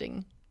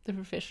affecting the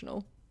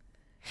professional.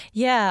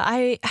 Yeah,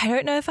 I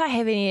don't know if I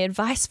have any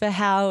advice for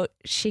how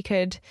she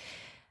could.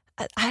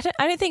 I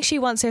don't think she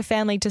wants her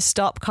family to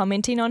stop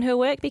commenting on her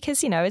work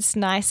because, it's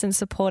nice and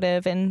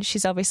supportive and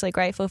she's obviously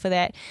grateful for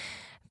that.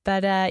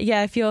 But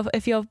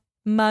if your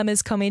mum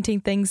is commenting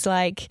things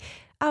like,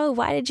 oh,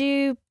 why did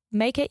you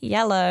make it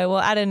yellow?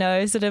 Or I don't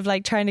know, sort of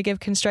like trying to give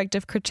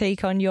constructive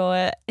critique on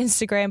your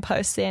Instagram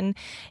posts, then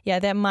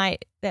that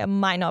might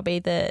not be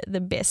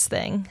the best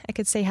thing. I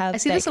could see how I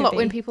see this a lot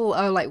when people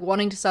are like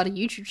wanting to start a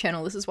YouTube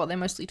channel. This is what they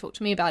mostly talk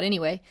to me about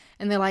anyway.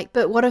 And they're like,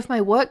 but what if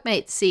my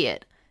workmates see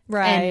it?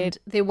 Right. And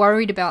they're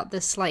worried about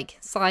this like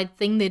side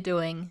thing they're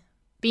doing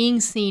being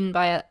seen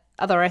by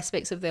other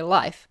aspects of their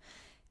life.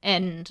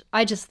 And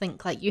I just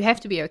think like you have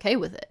to be okay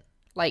with it.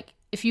 Like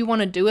if you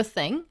want to do a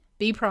thing,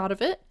 be proud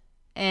of it.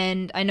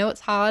 And I know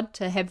it's hard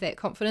to have that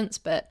confidence,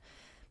 but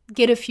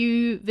get a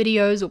few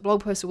videos or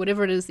blog posts or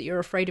whatever it is that you're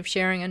afraid of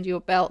sharing under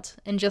your belt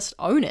and just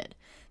own it.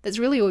 That's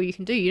really all you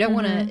can do. You don't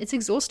want to, it's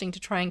exhausting to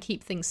try and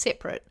keep things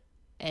separate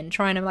and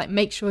trying to like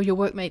make sure your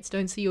workmates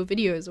don't see your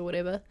videos or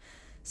whatever.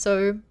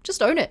 So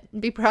just own it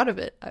and be proud of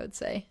it, I would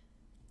say.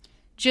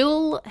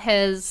 Jill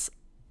was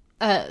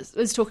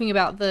talking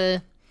about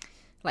the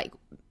like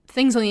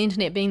things on the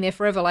internet being there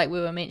forever, like we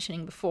were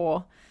mentioning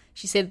before.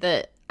 She said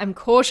that I'm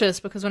cautious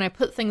because when I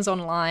put things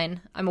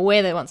online, I'm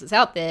aware that once it's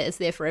out there, it's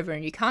there forever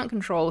and you can't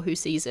control who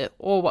sees it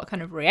or what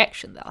kind of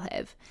reaction they'll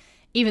have.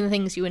 Even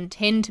things you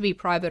intend to be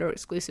private or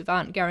exclusive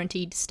aren't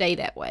guaranteed to stay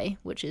that way,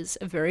 which is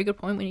a very good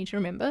point we need to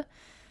remember.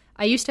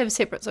 I used to have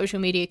separate social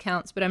media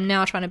accounts, but I'm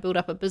now trying to build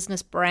up a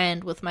business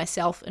brand with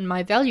myself and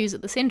my values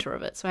at the center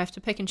of it. So I have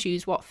to pick and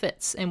choose what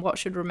fits and what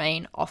should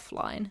remain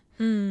offline.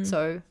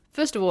 So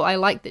first of all, I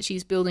like that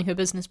she's building her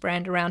business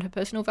brand around her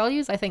personal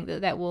values. I think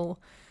that will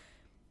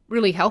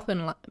really help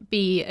and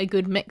be a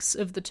good mix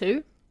of the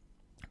two.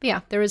 But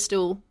yeah, there is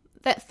still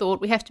that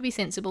thought. We have to be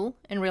sensible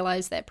and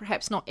realize that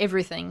perhaps not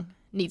everything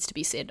needs to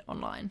be said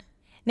online.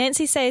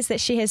 Nancy says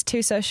that she has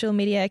 2 social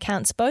media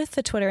accounts, both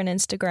for Twitter and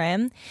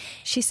Instagram.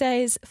 She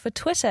says, for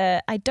Twitter,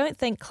 I don't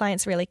think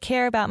clients really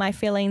care about my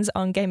feelings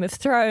on Game of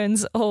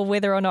Thrones or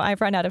whether or not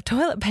I've run out of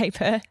toilet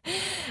paper.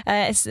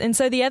 And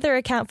so the other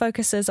account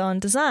focuses on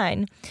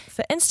design.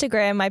 For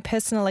Instagram, my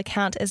personal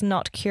account is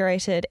not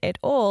curated at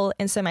all,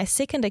 and so my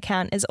second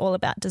account is all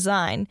about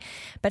design.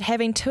 But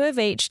having 2 of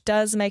each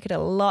does make it a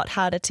lot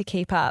harder to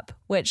keep up,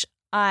 which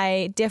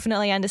I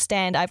definitely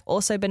understand. I've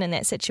also been in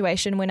that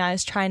situation when I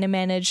was trying to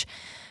manage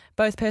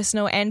both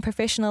personal and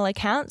professional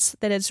accounts,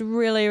 that it's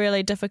really,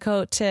 really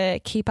difficult to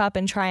keep up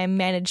and try and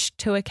manage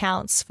 2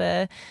 accounts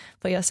for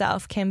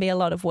yourself. Can be a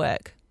lot of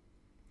work.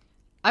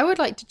 I would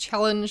like to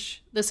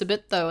challenge this a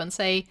bit though and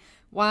say,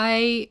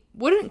 why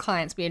wouldn't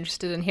clients be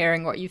interested in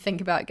hearing what you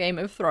think about Game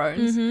of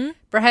Thrones?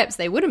 Perhaps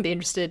they wouldn't be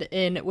interested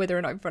in whether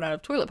or not you've run out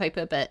of toilet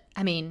paper, but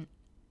I mean,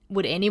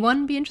 would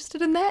anyone be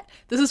interested in that?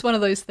 This is one of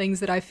those things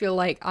that I feel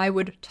like I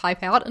would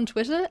type out on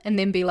Twitter and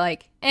then be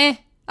like, I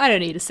don't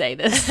need to say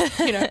this,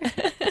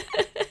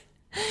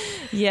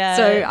 Yeah.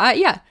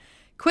 So,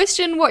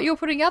 question what you're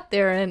putting out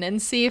there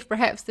and see if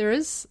perhaps there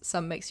is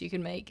some mix you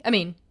can make. I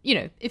mean,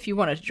 if you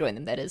wanted to join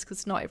them, that is,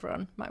 because not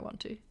everyone might want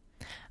to.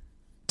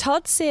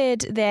 Todd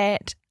said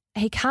that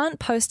he can't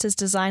post his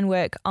design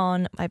work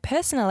on my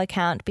personal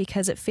account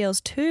because it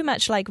feels too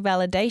much like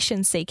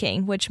validation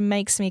seeking, which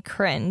makes me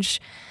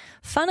cringe.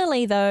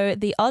 Funnily, though,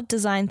 the odd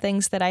design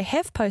things that I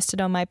have posted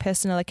on my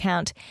personal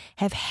account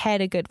have had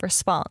a good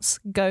response.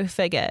 Go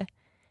figure.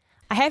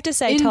 I have to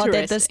say, Todd,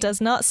 that this does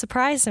not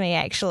surprise me,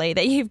 actually,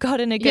 that you've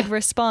gotten a good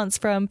response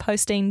from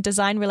posting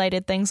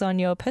design-related things on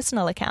your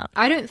personal account.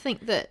 I don't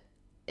think that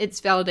it's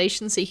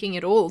validation seeking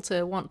at all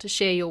to want to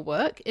share your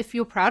work. If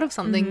you're proud of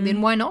something,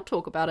 then why not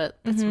talk about it?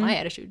 That's my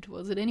attitude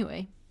towards it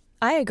anyway.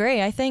 I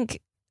agree. I think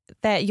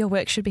that your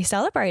work should be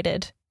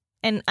celebrated.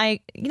 And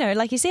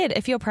like you said,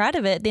 if you're proud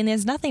of it, then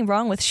there's nothing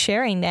wrong with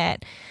sharing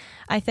that.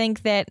 I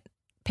think that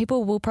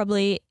people will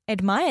probably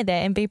admire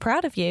that and be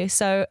proud of you.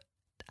 So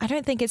I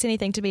don't think it's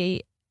anything to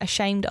be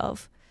ashamed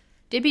of.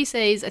 Debbie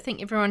says, I think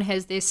everyone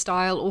has their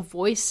style or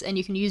voice and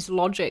you can use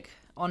logic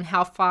on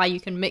how far you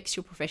can mix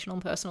your professional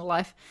and personal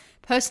life.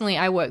 Personally,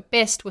 I work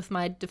best with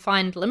my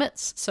defined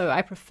limits, so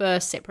I prefer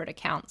separate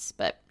accounts.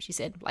 But she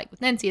said, like with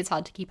Nancy, it's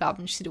hard to keep up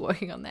and she's still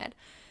working on that.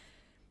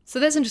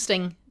 So that's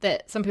interesting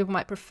that some people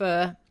might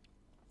prefer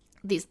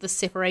the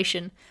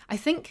separation. I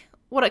think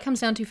what it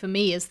comes down to for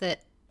me is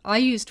that I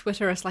use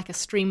Twitter as like a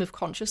stream of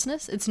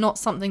consciousness. It's not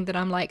something that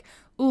I'm like,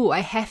 ooh,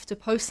 I have to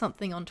post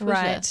something on Twitter.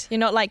 Right. You're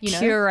not like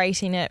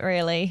curating it,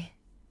 really.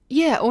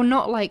 Yeah, or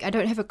not like I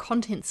don't have a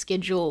content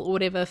schedule or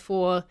whatever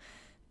for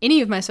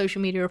any of my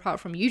social media apart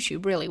from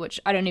YouTube, really, which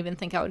I don't even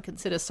think I would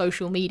consider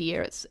social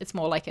media. It's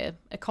more like a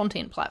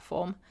content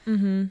platform.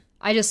 Mm-hmm.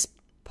 I just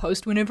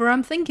post whenever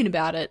I'm thinking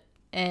about it,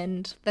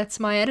 and that's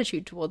my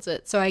attitude towards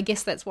it. So I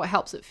guess that's what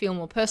helps it feel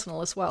more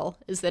personal as well,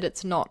 is that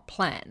it's not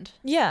planned.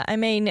 Yeah, I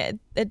mean,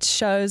 it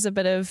shows a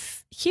bit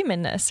of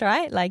humanness,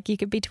 right? Like you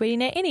could be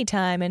tweeting at any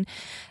time. And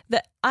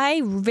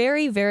I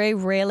very, very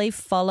rarely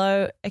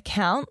follow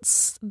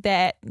accounts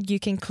that you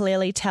can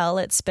clearly tell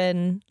it's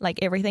been, like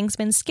everything's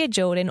been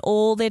scheduled and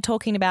all they're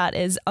talking about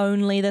is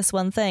only this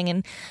one thing.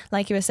 And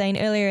like you were saying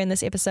earlier in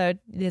this episode,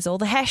 there's all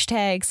the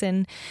hashtags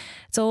and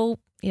it's all,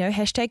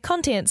 hashtag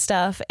content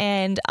stuff.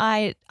 And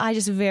I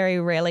just very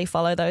rarely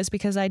follow those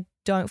because I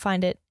don't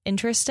find it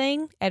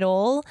interesting at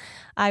all.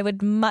 I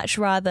would much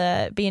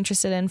rather be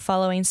interested in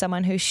following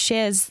someone who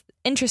shares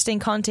interesting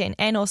content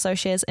and also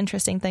shares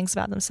interesting things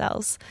about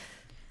themselves.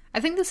 I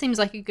think this seems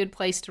like a good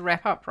place to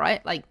wrap up,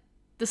 right? Like,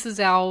 this is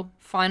our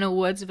final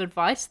words of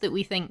advice, that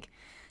we think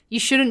you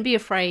shouldn't be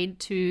afraid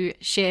to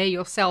share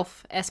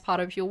yourself as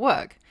part of your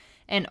work.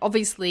 And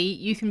obviously,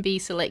 you can be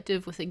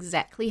selective with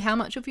exactly how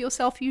much of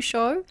yourself you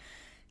show.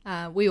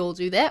 We all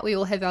do that. We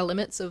all have our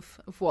limits of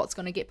what's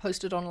going to get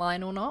posted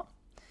online or not.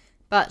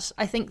 But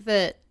I think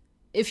that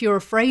if you're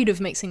afraid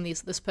of mixing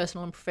this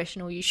personal and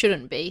professional, you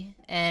shouldn't be.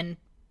 And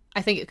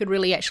I think it could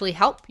really actually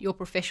help your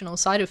professional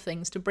side of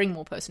things to bring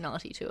more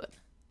personality to it.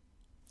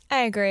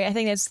 I agree. I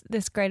think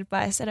that's great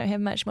advice. I don't have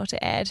much more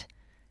to add.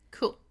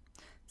 Cool.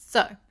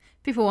 So,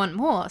 if people want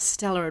more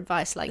stellar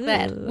advice like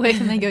that, where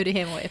can they go to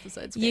hear more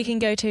episodes? You can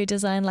go to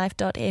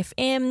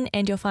designlife.fm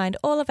and you'll find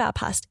all of our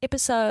past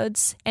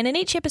episodes. And in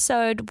each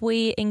episode,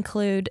 we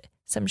include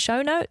some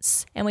show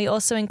notes and we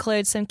also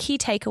include some key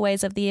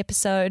takeaways of the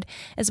episode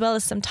as well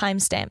as some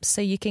timestamps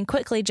so you can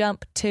quickly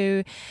jump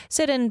to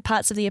certain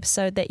parts of the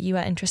episode that you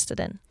are interested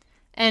in.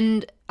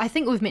 And I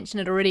think we've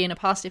mentioned it already in a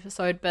past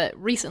episode, but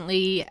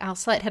recently our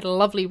site had a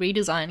lovely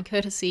redesign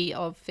courtesy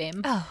of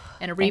Fem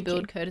and a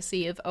rebuild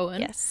courtesy of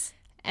Owen. Yes.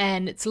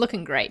 And it's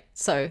looking great.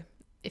 So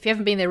if you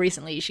haven't been there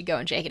recently, you should go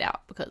and check it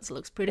out because it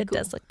looks pretty cool. It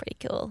does look pretty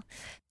cool.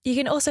 You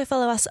can also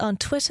follow us on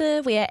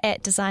Twitter. We are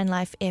at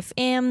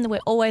DesignLifeFM. We're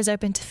always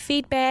open to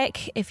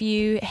feedback. If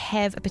you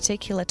have a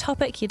particular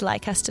topic you'd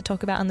like us to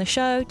talk about on the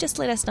show, just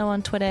let us know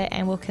on Twitter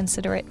and we'll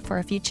consider it for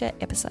a future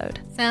episode.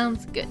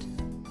 Sounds good.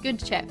 Good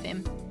chat,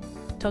 Fem.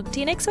 Talk to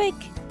you next week.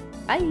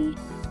 Bye.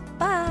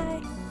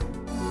 Bye.